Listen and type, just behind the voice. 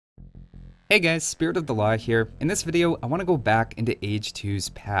Hey guys, Spirit of the Law here. In this video, I want to go back into Age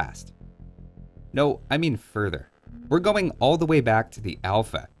 2's past. No, I mean further. We're going all the way back to the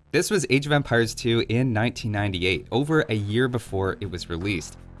alpha. This was Age of Empires 2 in 1998, over a year before it was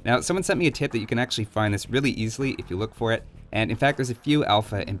released. Now, someone sent me a tip that you can actually find this really easily if you look for it, and in fact, there's a few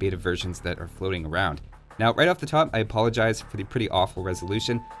alpha and beta versions that are floating around. Now, right off the top, I apologize for the pretty awful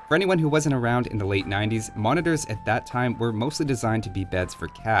resolution. For anyone who wasn't around in the late 90s, monitors at that time were mostly designed to be beds for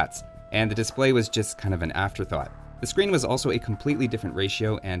cats, and the display was just kind of an afterthought. The screen was also a completely different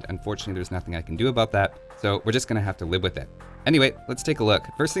ratio, and unfortunately there's nothing I can do about that, so we're just gonna have to live with it. Anyway, let's take a look.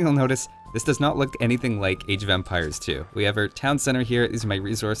 First thing you'll notice, this does not look anything like Age of Empires 2. We have our town center here. These are my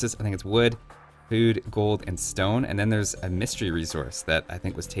resources. I think it's wood, food, gold, and stone, and then there's a mystery resource that I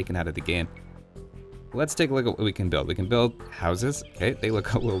think was taken out of the game. Let's take a look at what we can build. We can build houses. Okay, they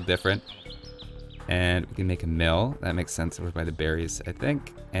look a little different. And we can make a mill. That makes sense over by the berries, I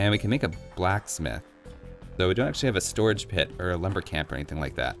think. And we can make a blacksmith. So we don't actually have a storage pit or a lumber camp or anything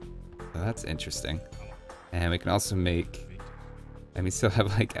like that. So that's interesting. And we can also make, and we still have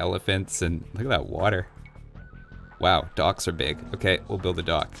like elephants and look at that water. Wow, docks are big. Okay, we'll build a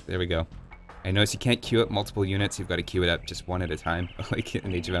dock. There we go. I notice you can't queue up multiple units. You've got to queue it up just one at a time, like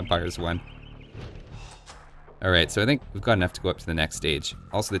in Age of Empires 1. Alright, so I think we've got enough to go up to the next stage.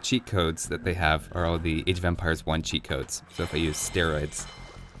 Also, the cheat codes that they have are all the Age of Empires 1 cheat codes. So if I use steroids,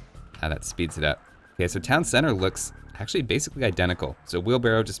 that speeds it up. Okay, so Town Center looks actually basically identical. So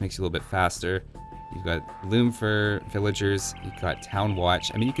Wheelbarrow just makes you a little bit faster. You've got Loom for villagers. You've got Town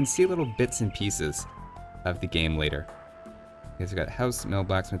Watch. I mean, you can see little bits and pieces of the game later. Okay, so we've got House, Mill,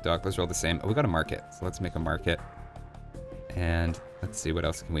 Blacksmith, Dock. Those are all the same. Oh, we got a market. So let's make a market. And let's see, what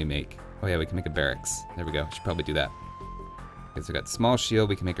else can we make? Oh yeah, we can make a barracks. There we go. Should probably do that. Okay, so we got small shield.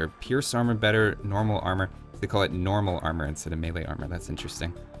 We can make our pierce armor better, normal armor. They call it normal armor instead of melee armor. That's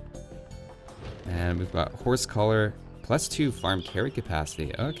interesting. And we've got horse collar, +2 farm carry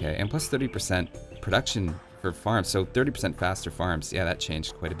capacity. Okay, and plus 30% production for farms. So 30% faster farms. Yeah, that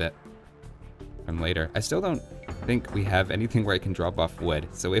changed quite a bit from later. I still don't think we have anything where I can drop off wood.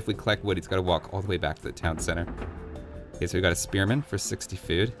 So if we collect wood, it's got to walk all the way back to the town center. Okay, so we got a spearman for 60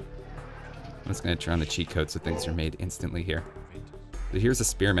 food. I'm just going to turn on the cheat code so things are made instantly here. So here's a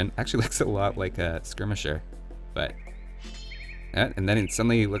spearman. Actually looks a lot like a skirmisher, but... and then it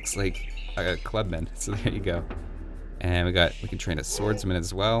suddenly looks like a clubman, so there you go. And we can train a swordsman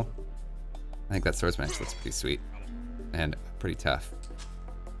as well. I think that swordsman actually looks pretty sweet. And pretty tough.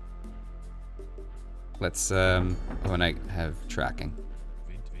 Let's, oh, and I have tracking.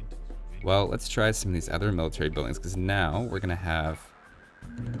 Well, let's try some of these other military buildings, because now we're going to have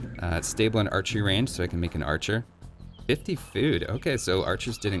stable and archery range, so I can make an archer. 50 food. Okay, so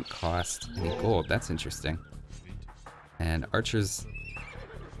archers didn't cost any gold. That's interesting. And archers...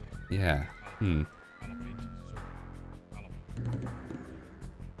 yeah.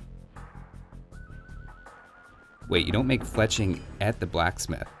 Wait, you don't make fletching at the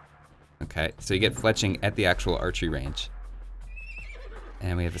blacksmith. Okay, so you get fletching at the actual archery range.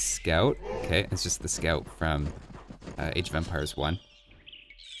 And we have a scout. Okay, it's just the scout from Age of Empires 1.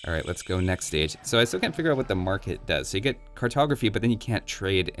 Alright, let's go next stage. So I still can't figure out what the market does. So you get cartography, but then you can't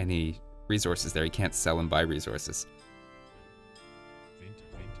trade any resources there. You can't sell and buy resources.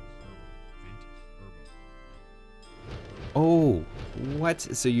 Oh, what?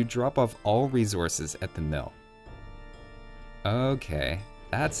 So you drop off all resources at the mill. Okay,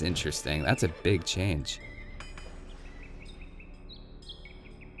 that's interesting. That's a big change.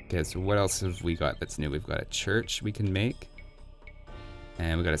 Okay, so what else have we got that's new? We've got a church we can make.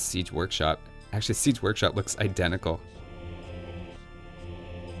 And we got a siege workshop. Actually, siege workshop looks identical.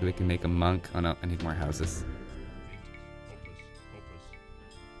 So we can make a monk. Oh no, I need more houses.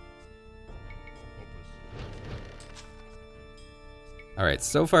 Alright,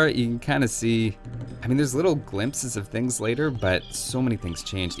 so far you can kind of see, I mean, there's little glimpses of things later, but so many things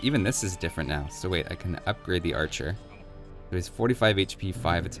changed. Even this is different now. So wait, I can upgrade the archer. So he's 45 HP,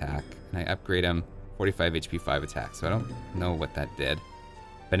 5 attack, and I upgrade him 45 HP, 5 attack. So I don't know what that did.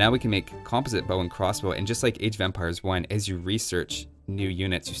 But now we can make composite bow and crossbow, and just like Age of Empires 1, as you research new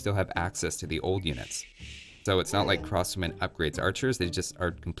units, you still have access to the old units. So it's not like crossbowmen upgrades archers, they just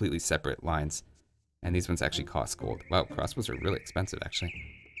are completely separate lines. And these ones actually cost gold. Wow, crossbows are really expensive, actually.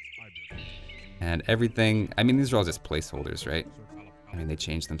 And everything, I mean, these are all just placeholders, right? I mean, they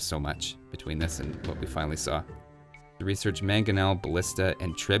changed them so much between this and what we finally saw. To research mangonel, ballista,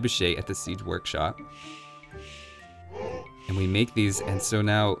 and trebuchet at the siege workshop. And we make these, and so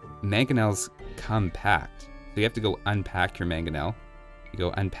now mangonels come packed. So you have to go unpack your mangonel. You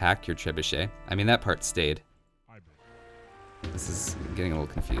go unpack your trebuchet. I mean, that part stayed. This is getting a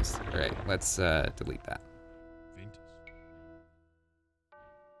little confused. All right, let's delete that.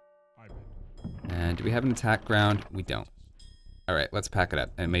 And do we have an attack ground? We don't. All right, let's pack it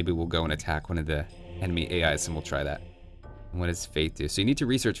up, and maybe we'll go and attack one of the enemy AIs, and we'll try that. And what does Faith do? So you need to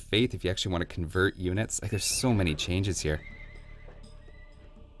research Faith if you actually want to convert units. Like, there's so many changes here.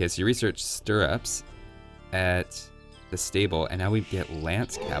 Okay, so you research Stirrups at the stable, and now we get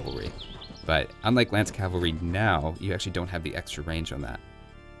Lance Cavalry. But unlike Lance Cavalry now, you actually don't have the extra range on that.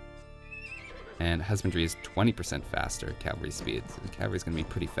 And Husbandry is 20% faster, Cavalry speed. So the Cavalry's going to be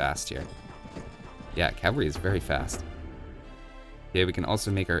pretty fast here. Yeah, Cavalry is very fast. Okay, we can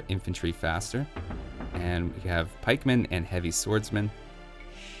also make our Infantry faster. And we have Pikemen and Heavy Swordsmen.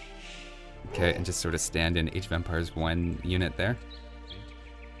 Okay, and just sort of stand in Age of Empires 1 unit there.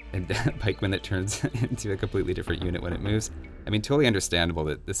 And Pikeman that turns into a completely different unit when it moves. I mean, totally understandable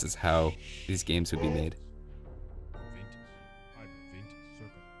that this is how these games would be made.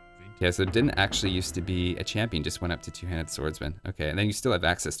 Yeah, so it didn't actually used to be a champion, just went up to two-handed swordsman. Okay, and then you still have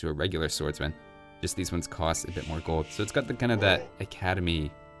access to a regular swordsman. Just these ones cost a bit more gold. So it's got the kind of that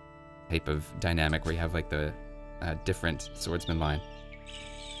academy type of dynamic where you have like the different swordsman line.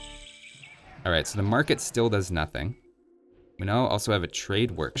 All right, so the market still does nothing. We now also have a trade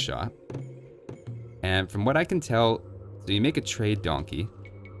workshop. And from what I can tell, so you make a trade donkey,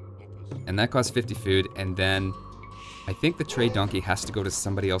 and that costs 50 food, and then I think the trade donkey has to go to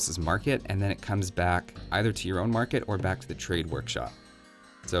somebody else's market, and then it comes back either to your own market or back to the trade workshop.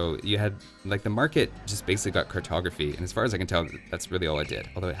 So you had, like, the market just basically got cartography, and as far as I can tell, that's really all it did,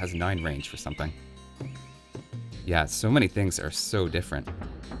 although it has 9 range for something. Yeah, so many things are so different.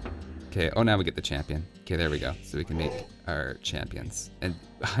 Okay, oh, now we get the champion. Okay, there we go. So we can make our champions. And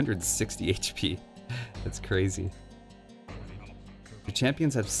 160 HP. That's crazy. Do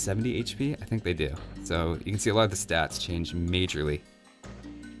champions have 70 HP? I think they do. So you can see a lot of the stats change majorly.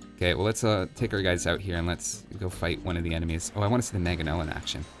 Okay, well, let's take our guys out here and let's go fight one of the enemies. Oh, I want to see the Mangonel in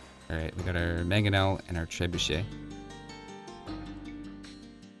action. All right, we got our Mangonel and our Trebuchet.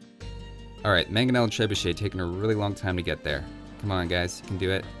 All right, Mangonel and Trebuchet taking a really long time to get there. Come on, guys, you can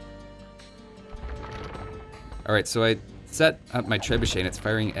do it. All right, so I set up my Trebuchet and it's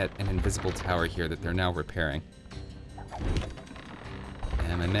firing at an invisible tower here that they're now repairing.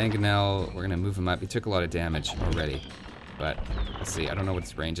 And my Mangonel, we're gonna move him up. He took a lot of damage already, but let's see. I don't know what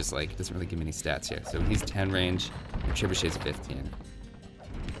his range is like. It doesn't really give me any stats here. So he's 10 range, and Trebuchet's 15.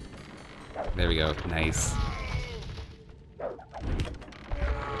 There we go, nice.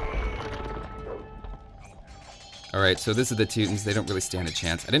 All right, so this is the Teutons. They don't really stand a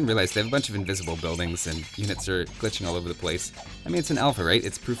chance. I didn't realize they have a bunch of invisible buildings and units are glitching all over the place. I mean, it's an alpha, right?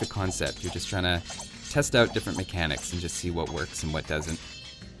 It's proof of concept. You're just trying to test out different mechanics and just see what works and what doesn't.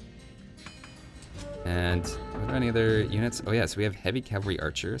 And are there any other units? Oh yeah, so we have heavy cavalry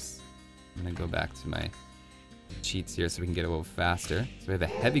archers. I'm gonna go back to my cheats here so we can get a little faster. So we have a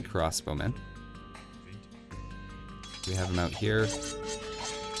heavy crossbowman. We have him out here.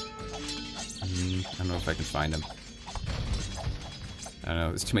 I don't know if I can find him. I don't know,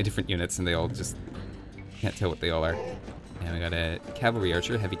 there's too many different units and they all just can't tell what they all are. And we got a cavalry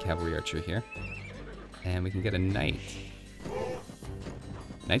archer, heavy cavalry archer here. And we can get a knight.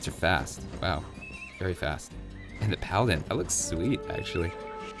 Knights are fast. Wow. Very fast. And the paladin. That looks sweet, actually.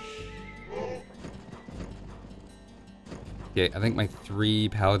 Okay, I think my 3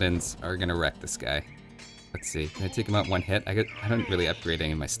 paladins are gonna wreck this guy. Let's see. Can I take him out one hit? I don't really upgrade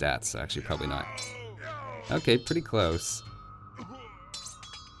any of my stats, so actually probably not. Okay, pretty close.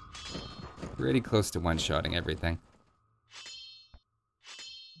 Pretty close to one-shotting everything.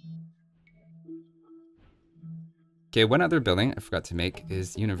 Okay, one other building I forgot to make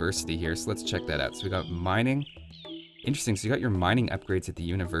is university here, so let's check that out. So we got mining. Interesting, so you got your mining upgrades at the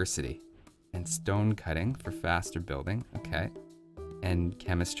university. And stone cutting for faster building, okay. And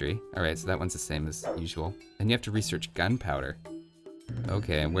chemistry. Alright, so that one's the same as usual. And you have to research gunpowder.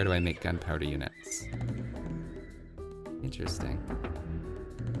 Okay, and where do I make gunpowder units? Interesting.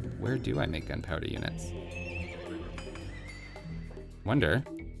 Where do I make gunpowder units? Wonder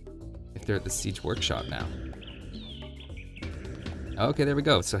if they're at the siege workshop now. Okay, there we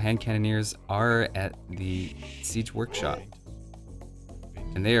go. So hand cannoneers are at the siege workshop.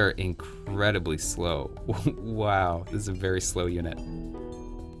 And they are incredibly slow. Wow, this is a very slow unit.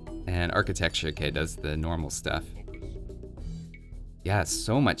 And architecture, okay, does the normal stuff. Yeah,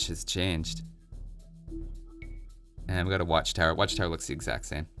 so much has changed. And we got a watchtower. Watchtower looks the exact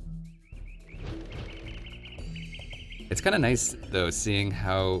same. It's kind of nice, though, seeing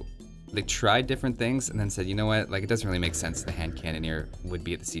how they tried different things and then said, you know what, like it doesn't really make sense the hand cannoneer would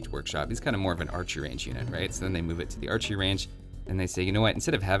be at the siege workshop. He's kind of more of an archery range unit, right? So then they move it to the archery range and they say, you know what,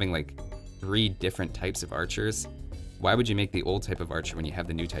 instead of having like 3 different types of archers, why would you make the old type of archer when you have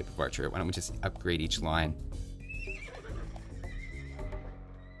the new type of archer? Why don't we just upgrade each line?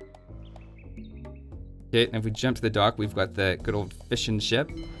 Okay, and if we jump to the dock, we've got the good old fishing ship.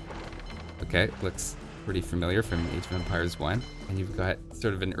 Okay, looks pretty familiar from Age of Empires 1. And you've got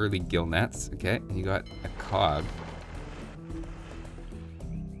sort of an early gill nets, okay? And you got a cog.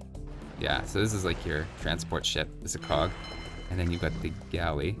 Yeah, so this is like your transport ship. It's a cog. And then you've got the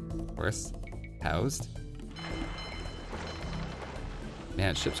galley, of course, housed.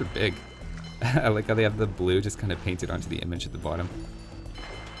 Man, ships are big. I like how they have the blue just kind of painted onto the image at the bottom.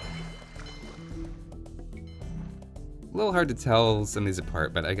 A little hard to tell some of these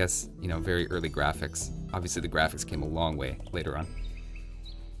apart, but I guess, you know, very early graphics. Obviously the graphics came a long way later on.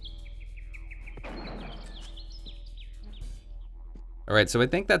 Alright, so I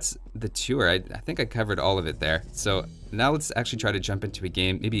think that's the tour. I think I covered all of it there. So now let's actually try to jump into a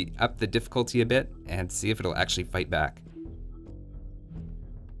game, maybe up the difficulty a bit, and see if it'll actually fight back.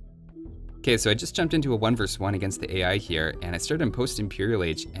 Okay, so I just jumped into a 1 vs 1 against the AI here, and I started in post-Imperial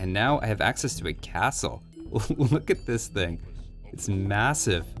Age, and now I have access to a castle. Look at this thing. It's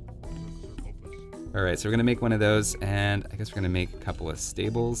massive. Alright, so we're gonna make one of those, and I guess we're gonna make a couple of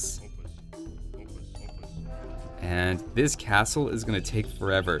stables. And this castle is gonna take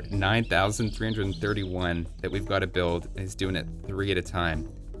forever. 9,331 that we've gotta build, and he's doing it 3 at a time.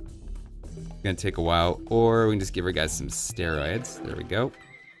 It's gonna take a while, or we can just give our guys some steroids. There we go.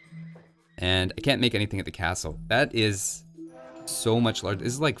 And I can't make anything at the castle. That is so much larger.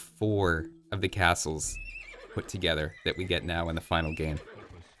 This is like 4 of the castles put together that we get now in the final game.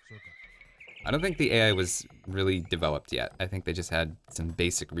 I don't think the AI was really developed yet. I think they just had some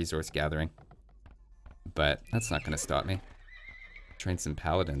basic resource gathering. But that's not gonna stop me. Train some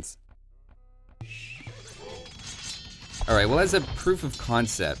paladins. Alright, well as a proof of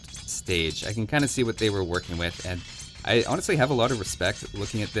concept stage, I can kind of see what they were working with, and I honestly have a lot of respect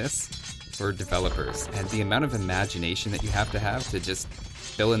looking at this for developers, and the amount of imagination that you have to just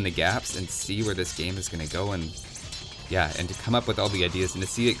fill in the gaps and see where this game is going to go, and yeah, and to come up with all the ideas and to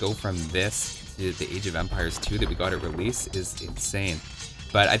see it go from this to the Age of Empires 2 that we got at release is insane.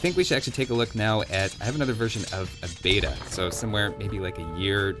 But I think we should actually take a look now at, I have another version of a beta, so somewhere maybe like a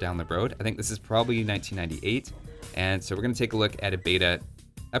year down the road. I think this is probably 1998, and so we're going to take a look at a beta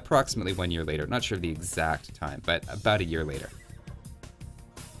approximately 1 year later. Not sure of the exact time, but about a year later.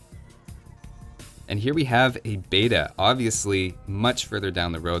 And here we have a beta, obviously much further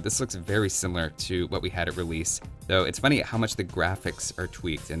down the road. This looks very similar to what we had at release, though it's funny how much the graphics are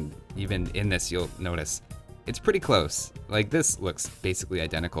tweaked, and even in this you'll notice it's pretty close. Like this looks basically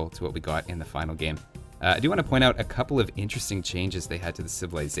identical to what we got in the final game. I do want to point out a couple of interesting changes they had to the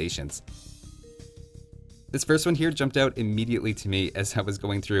civilizations. This first one here jumped out immediately to me as I was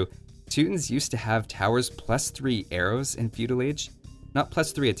going through. Teutons used to have towers +3 arrows in Feudal Age. Not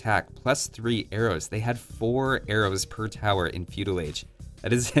 +3 attack, +3 arrows. They had 4 arrows per tower in Feudal Age.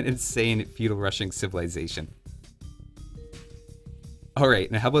 That is an insane feudal rushing civilization.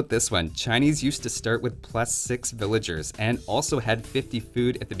 Alright, now how about this one? Chinese used to start with +6 villagers and also had 50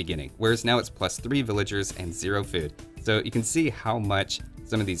 food at the beginning, whereas now it's +3 villagers and 0 food. So you can see how much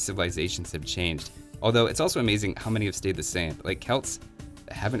some of these civilizations have changed. Although it's also amazing how many have stayed the same. Like Celts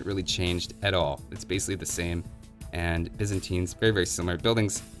haven't really changed at all. It's basically the same. And Byzantines, very, very similar.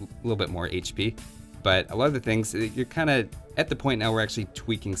 Buildings, a little bit more HP. But a lot of the things, you're kind of at the point now we're actually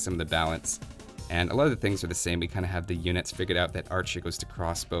tweaking some of the balance. And a lot of the things are the same. We kind of have the units figured out that archer goes to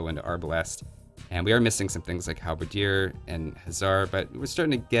crossbow and to arbalest. And we are missing some things like halberdier and hussar, but we're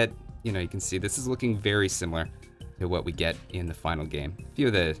starting to get, you know, you can see this is looking very similar to what we get in the final game. A few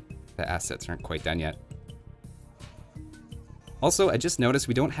of the assets aren't quite done yet. Also, I just noticed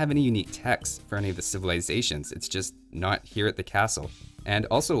we don't have any unique text for any of the civilizations. It's just not here at the castle. And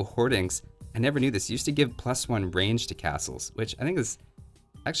also hoardings, I never knew this, used to give +1 range to castles, which I think is,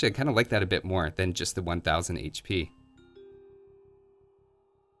 actually I kind of like that a bit more than just the 1000 HP.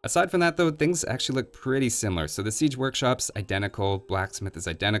 Aside from that though, things actually look pretty similar. So the siege workshop's identical, blacksmith is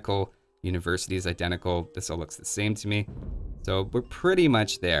identical, university is identical, this all looks the same to me. So we're pretty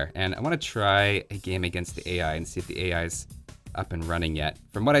much there, and I want to try a game against the AI and see if the AI's up and running yet.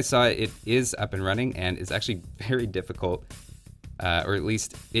 From what I saw, it is up and running and is actually very difficult, or at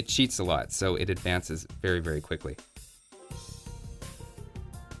least it cheats a lot, so it advances very, very quickly.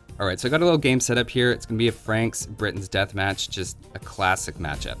 Alright, so I got a little game set up here. It's going to be a Franks Britain's deathmatch, just a classic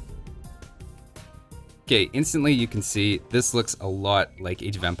matchup. Okay, instantly you can see this looks a lot like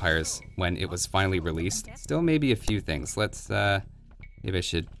Age of Empires when it was finally released. Still maybe a few things. Let's, maybe I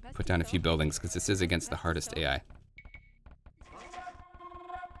should put down a few buildings because this is against the hardest AI.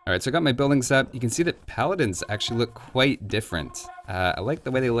 Alright, so I got my buildings up. You can see that Paladins actually look quite different. I like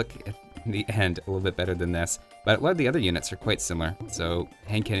the way they look in the end a little bit better than this, but a lot of the other units are quite similar. So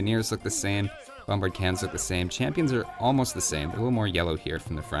Hand Cannoneers look the same, Bombard Cannons look the same, Champions are almost the same. They're a little more yellow here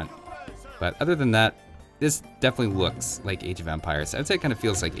from the front. But other than that, this definitely looks like Age of Empires. I would say it kind of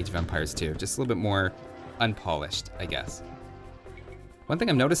feels like Age of Empires too, just a little bit more unpolished, I guess. One thing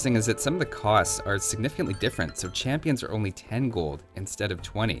I'm noticing is that some of the costs are significantly different. So Champions are only 10 gold instead of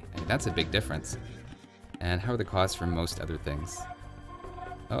 20. I mean, that's a big difference. And how are the costs for most other things?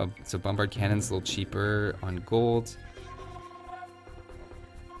 Oh, so Bombard Cannon's a little cheaper on gold.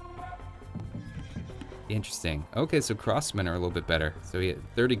 Interesting. Okay, so Crossmen are a little bit better. So we get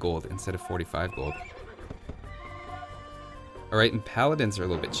 30 gold instead of 45 gold. Alright, and Paladins are a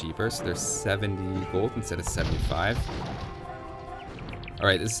little bit cheaper, so they're 70 gold instead of 75.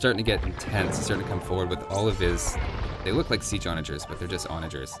 Alright, this is starting to get intense. He's starting to come forward with all of his... They look like siege onagers, but they're just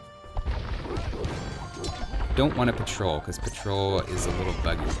onagers. Don't want to patrol, because patrol is a little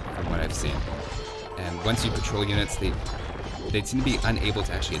buggy from what I've seen. And once you patrol units, they seem to be unable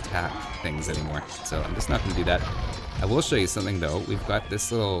to actually attack things anymore. So I'm just not going to do that. I will show you something though. We've got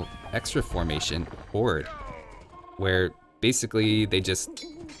this little extra formation, Horde, where basically they just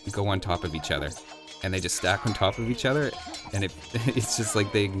go on top of each other. And they just stack on top of each other, and it's just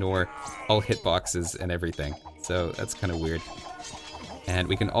like they ignore all hitboxes and everything. So that's kind of weird. And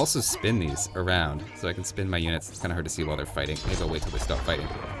we can also spin these around. So I can spin my units. It's kind of hard to see while they're fighting. Maybe I'll wait till they stop fighting.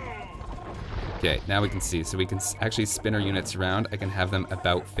 Okay, now we can see. So we can actually spin our units around. I can have them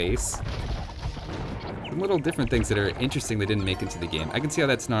about face. Some little different things that are interesting that didn't make into the game. I can see how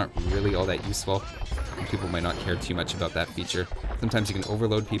that's not really all that useful. People might not care too much about that feature. Sometimes you can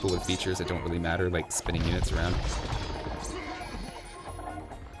overload people with features that don't really matter, like spinning units around.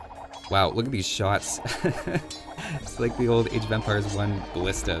 Wow, look at these shots. It's like the old Age of Empires 1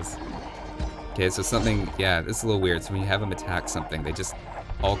 ballistas. Okay, so something, yeah, this is a little weird. So when you have them attack something, they just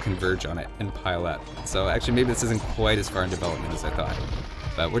all converge on it and pile up. So actually maybe this isn't quite as far in development as I thought.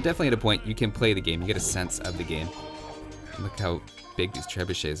 But we're definitely at a point you can play the game, you get a sense of the game. Look how big these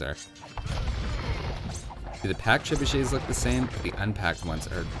trebuchets are. Do the packed trebuchets look the same? But the unpacked ones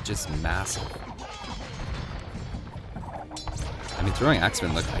are just massive. I mean, throwing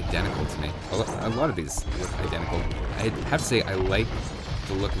axemen look identical to me. A lot of these look identical. I have to say, I like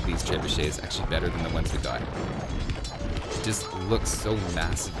the look of these trebuchets actually better than the ones we got. It just looks so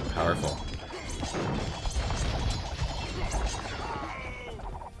massive and powerful.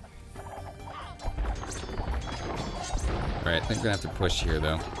 Alright, I think we're gonna have to push here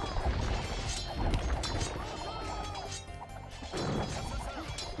though.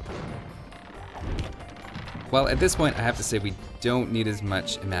 Well, at this point, I have to say we don't need as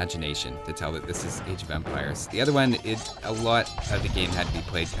much imagination to tell that this is Age of Empires. The other one, a lot of the game had to be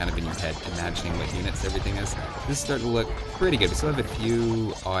played kind of in your head, imagining what units everything is. This is starting to look pretty good. We still have a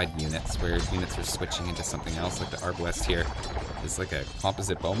few odd units where units are switching into something else, like the Arbalest here is like a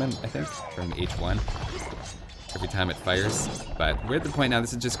composite bowman, I think, from H1. Every time it fires. But we're at the point now,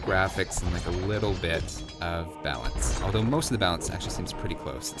 this is just graphics and like a little bit of balance. Although most of the balance actually seems pretty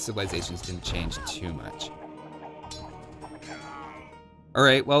close. The civilizations didn't change too much.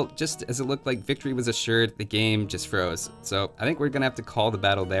 Alright, well, just as it looked like victory was assured, the game just froze. So I think we're gonna have to call the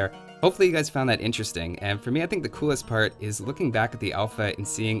battle there. Hopefully you guys found that interesting, and for me I think the coolest part is looking back at the alpha and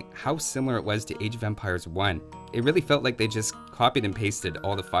seeing how similar it was to Age of Empires 1. It really felt like they just copied and pasted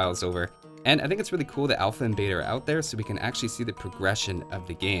all the files over. And I think it's really cool that alpha and beta are out there so we can actually see the progression of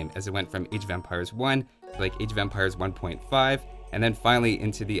the game as it went from Age of Empires 1 to like Age of Empires 1.5, and then finally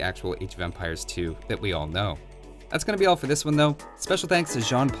into the actual Age of Empires 2 that we all know. That's going to be all for this one though. Special thanks to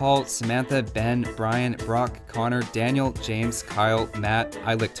Jean-Paul, Samantha, Ben, Brian, Brock, Connor, Daniel, James, Kyle, Matt,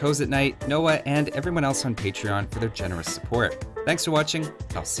 I Lick Toes at Night, Noah, and everyone else on Patreon for their generous support. Thanks for watching,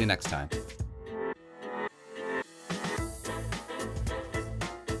 and I'll see you next time.